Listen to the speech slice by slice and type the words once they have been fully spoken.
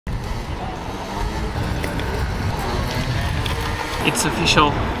It's official,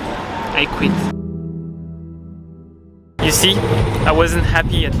 I quit. You see, I wasn't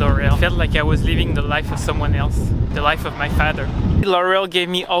happy at L'Oréal. I felt like I was living the life of someone else, the life of my father. L'Oréal gave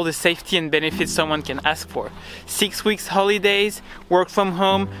me all the safety and benefits someone can ask for. 6 weeks holidays, work from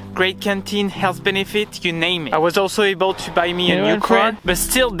home, great canteen, health benefit, you name it. I was also able to buy me a new car, but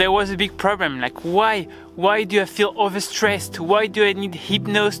still there was a big problem. Like, why? Why do I feel overstressed? Why do I need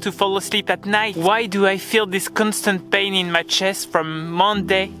hypnosis to fall asleep at night? Why do I feel this constant pain in my chest from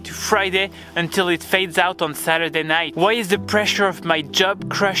Monday to Friday until it fades out on Saturday night? Why is the pressure of my job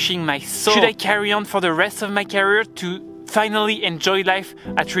crushing my soul? Should I carry on for the rest of my career to finally enjoy life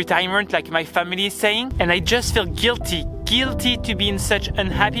at retirement like my family is saying? And I just feel guilty to be in such an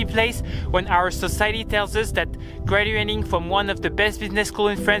unhappy place when our society tells us that graduating from one of the best business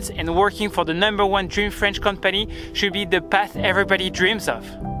schools in France and working for the #1 dream French company should be the path everybody dreams of.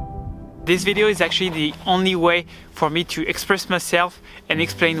 This video is actually the only way for me to express myself and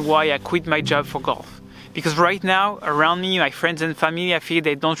explain why I quit my job for golf. Because right now, around me, my friends and family, I feel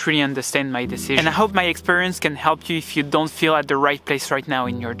they don't really understand my decision. And I hope my experience can help you if you don't feel at the right place right now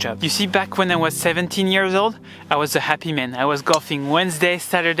in your job. You see, back when I was 17 years old, I was a happy man. I was golfing Wednesday,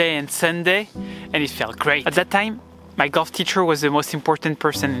 Saturday and Sunday, and it felt great. At that time, my golf teacher was the most important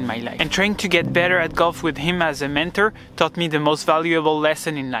person in my life. And trying to get better at golf with him as a mentor taught me the most valuable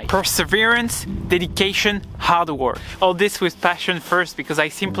lesson in life. Perseverance, dedication, hard work. All this with passion first because I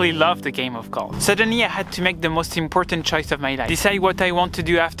simply love the game of golf. Suddenly I had to make the most important choice of my life. Decide what I want to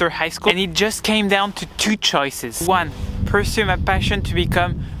do after high school, and it just came down to 2 choices. 1, pursue my passion to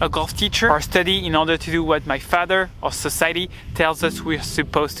become a golf teacher, or study in order to do what my father or society tells us we're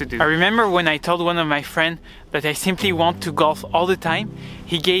supposed to do. I remember when I told one of my friends that I simply want to golf all the time,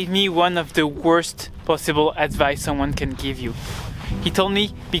 he gave me one of the worst possible advice someone can give you. He told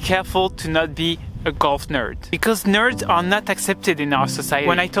me, be careful to not be a golf nerd. Because nerds are not accepted in our society.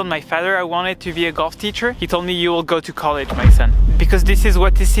 When I told my father I wanted to be a golf teacher, he told me, you will go to college, my son. Because this is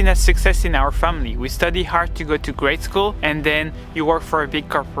what is seen as success in our family. We study hard to go to grade school and then you work for a big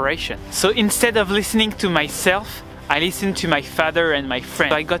corporation. So instead of listening to myself, I listened to my father and my friend.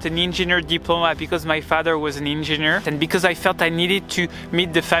 So I got an engineer diploma because my father was an engineer, and because I felt I needed to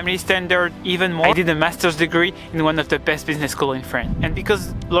meet the family standard even more, I did a master's degree in one of the best business schools in France. And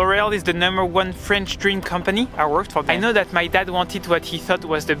because L'Oréal is the #1 French dream company, I worked for them. I know that my dad wanted what he thought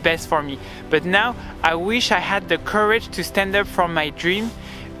was the best for me, but now I wish I had the courage to stand up for my dream,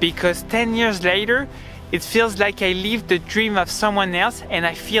 because 10 years later, it feels like I lived the dream of someone else and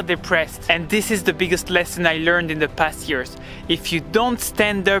I feel depressed. And this is the biggest lesson I learned in the past years. If you don't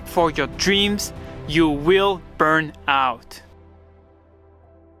stand up for your dreams, you will burn out.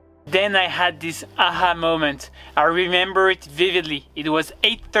 Then I had this aha moment. I remember it vividly. It was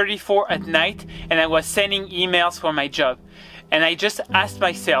 8:34 at night and I was sending emails for my job. And I just asked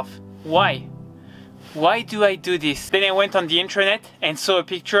myself, why? Why do I do this? Then I went on the internet and saw a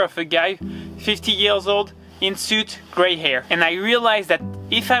picture of a guy, 50 years old, in suit, gray hair. And I realized that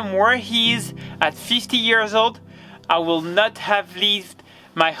if I'm where he is at 50 years old, I will not have lived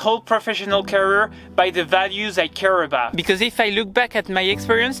my whole professional career by the values I care about. Because if I look back at my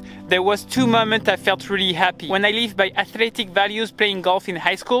experience, there was 2 moments I felt really happy. When I lived by athletic values playing golf in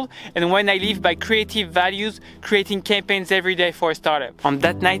high school, and when I lived by creative values creating campaigns every day for a startup. On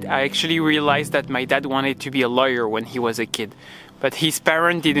that night, I actually realized that my dad wanted to be a lawyer when he was a kid. But his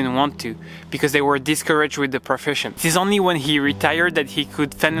parents didn't want to, because they were discouraged with the profession. It is only when he retired that he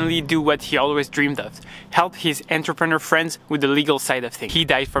could finally do what he always dreamed of, help his entrepreneur friends with the legal side of things. He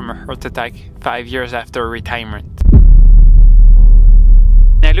died from a heart attack 5 years after retirement.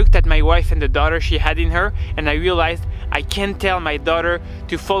 I looked at my wife and the daughter she had in her, and I realized I can't tell my daughter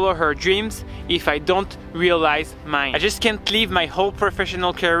to follow her dreams if I don't realize mine. I just can't live my whole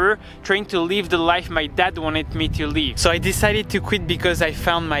professional career trying to live the life my dad wanted me to live. So I decided to quit because I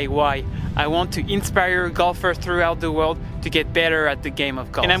found my why. I want to inspire golfers throughout the world to get better at the game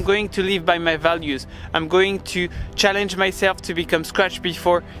of golf. And I'm going to live by my values. I'm going to challenge myself to become Scratch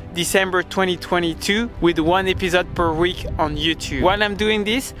before December 2022 with 1 episode per week on YouTube. While I'm doing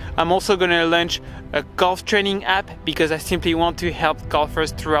this, I'm also going to launch a golf training app because I simply want to help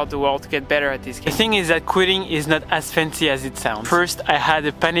golfers throughout the world to get better at this game. The thing is that quitting is not as fancy as it sounds. First, I had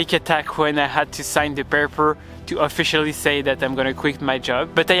a panic attack when I had to sign the paper to officially say that I'm gonna quit my job.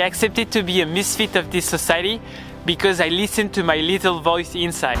 But I accepted to be a misfit of this society because I listened to my little voice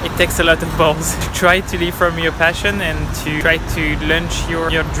inside. It takes a lot of balls to try to live from your passion and to try to launch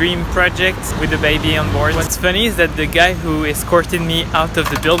your dream project with a baby on board. What's funny is that the guy who escorted me out of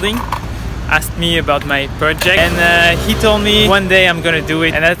the building asked me about my project, and he told me one day I'm gonna do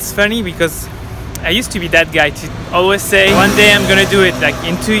it. And that's funny because I used to be that guy to always say, one day I'm gonna do it, like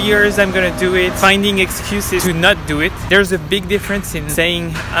in 2 years I'm gonna do it, finding excuses to not do it. There's a big difference in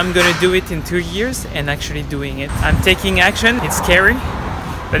saying I'm gonna do it in 2 years and actually doing it. I'm taking action, it's scary,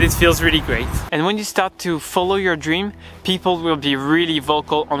 but it feels really great. And when you start to follow your dream, people will be really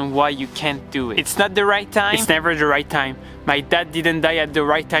vocal on why you can't do it. It's not the right time, it's never the right time. My dad didn't die at the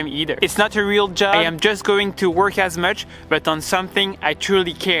right time either. It's not a real job. I am just going to work as much, but on something I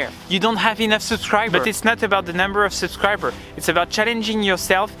truly care. You don't have enough subscribers, but it's not about the number of subscribers. It's about challenging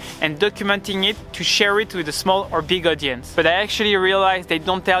yourself and documenting it to share it with a small or big audience. But I actually realized they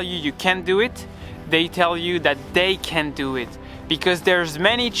don't tell you you can't do it, they tell you that they can do it. Because there's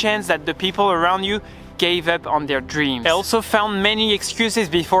many chances that the people around you gave up on their dreams. I also found many excuses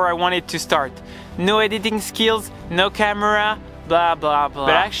before I wanted to start. No editing skills, no camera, blah blah blah.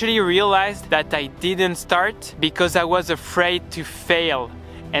 But I actually realized that I didn't start because I was afraid to fail.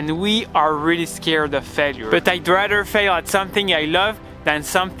 And we are really scared of failure. But I'd rather fail at something I love than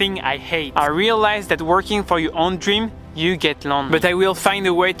something I hate. I realized that working for your own dream, you get lonely. But I will find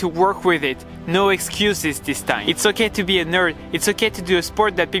a way to work with it. No excuses this time. It's okay to be a nerd. It's okay to do a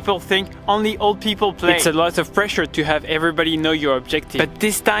sport that people think only old people play. It's a lot of pressure to have everybody know your objective. But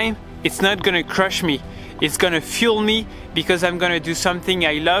this time, it's not gonna crush me. It's gonna fuel me because I'm gonna do something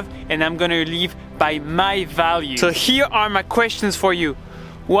I love and I'm gonna live by my values. So here are my questions for you.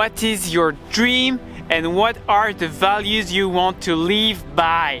 What is your dream and what are the values you want to live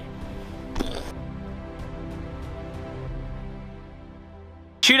by?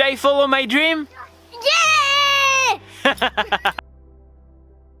 Should I follow my dream? Yeah!